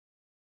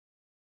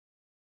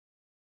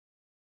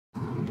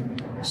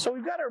So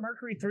we've got our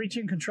Mercury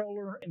 310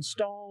 controller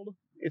installed.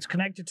 It's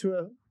connected to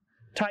a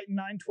Titan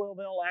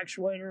 912L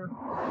actuator,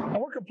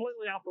 and we're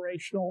completely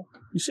operational.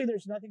 You see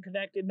there's nothing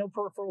connected, no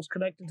peripherals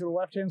connected to the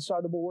left-hand side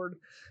of the board.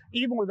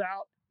 Even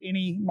without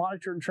any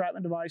monitor and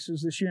entrapment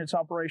devices, this unit's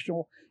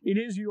operational. It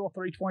is UL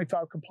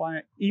 325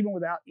 compliant, even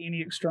without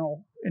any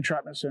external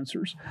entrapment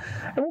sensors.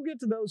 And we'll get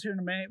to those here in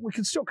a minute. We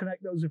can still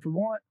connect those if we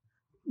want.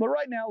 But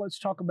right now, let's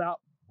talk about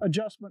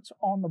adjustments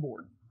on the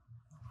board.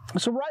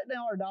 So right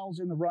now our dial's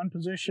in the run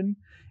position.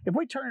 If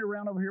we turn it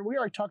around over here, we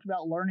already talked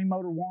about learning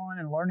motor 1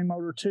 and learning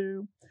motor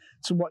 2.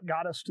 So what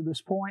got us to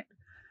this point.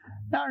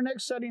 Now our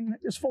next setting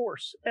is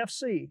force,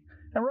 FC.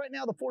 And right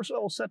now the force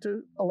level is set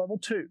to a level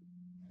 2.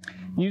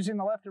 Using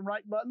the left and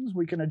right buttons,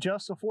 we can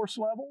adjust the force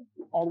level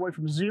all the way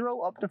from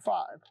 0 up to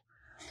 5.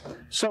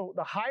 So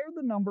the higher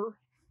the number,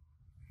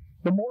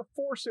 the more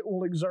force it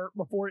will exert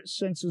before it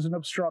senses an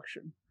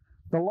obstruction.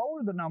 The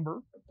lower the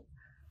number,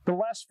 the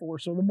less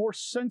force, or the more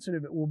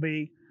sensitive it will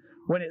be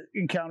when it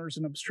encounters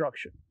an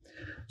obstruction.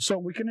 So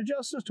we can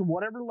adjust this to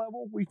whatever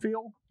level we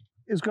feel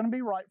is going to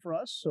be right for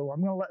us. So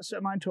I'm going to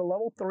set mine to a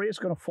level 3. It's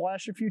going to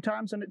flash a few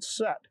times and it's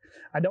set.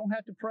 I don't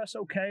have to press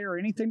OK or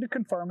anything to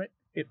confirm it.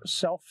 It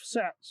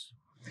self-sets.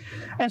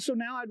 And so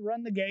now I'd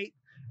run the gate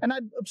and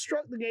I'd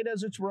obstruct the gate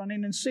as it's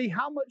running and see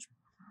how much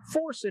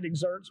force it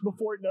exerts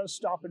before it does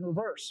stop and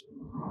reverse.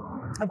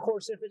 Of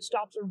course, if it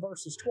stops and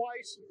reverses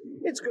twice,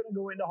 it's going to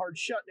go into hard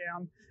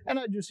shutdown, and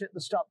I just hit the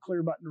stop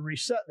clear button to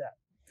reset that.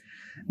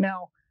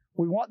 Now,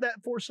 we want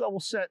that force level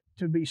set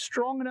to be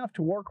strong enough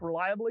to work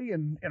reliably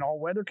in all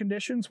weather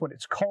conditions, when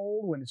it's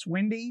cold, when it's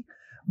windy,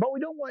 but we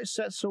don't want it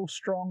set so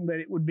strong that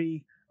it would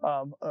be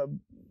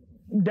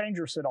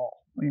dangerous at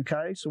all,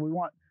 okay? So we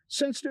want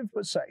sensitive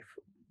but safe,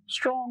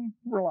 strong,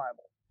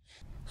 reliable.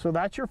 So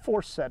that's your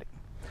force setting.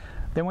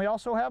 Then we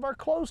also have our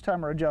close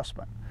timer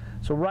adjustment.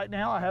 So right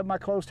now I have my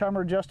close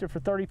timer adjusted for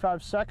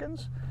 35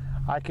 seconds.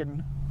 I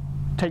can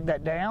take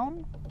that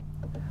down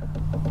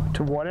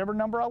to whatever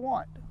number I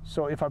want.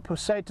 So if I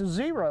set it to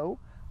 0,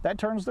 that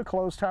turns the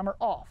close timer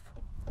off.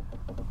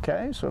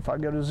 Okay, so if I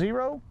go to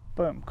 0,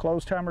 boom,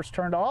 close timer's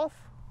turned off,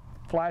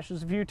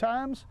 flashes a few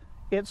times,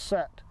 it's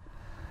set.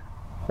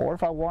 Or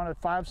if I want a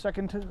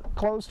 5-second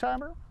close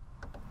timer,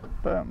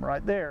 boom,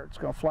 right there, it's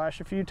going to flash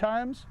a few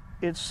times,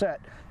 it's set.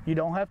 You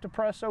don't have to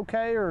press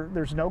OK, or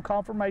there's no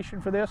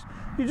confirmation for this.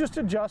 You just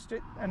adjust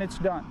it and it's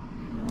done.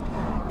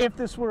 If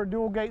this were a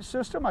dual gate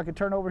system, I could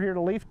turn over here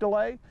to leaf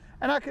delay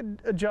and I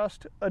could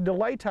adjust a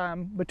delay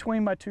time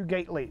between my 2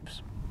 gate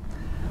leaves.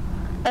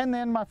 And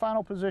then my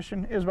final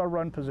position is my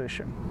run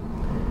position.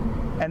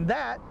 And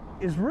that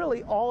is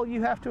really all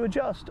you have to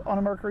adjust on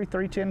a Mercury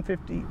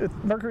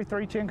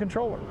 310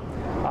 controller.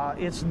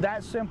 It's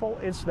that simple,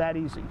 it's that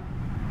easy.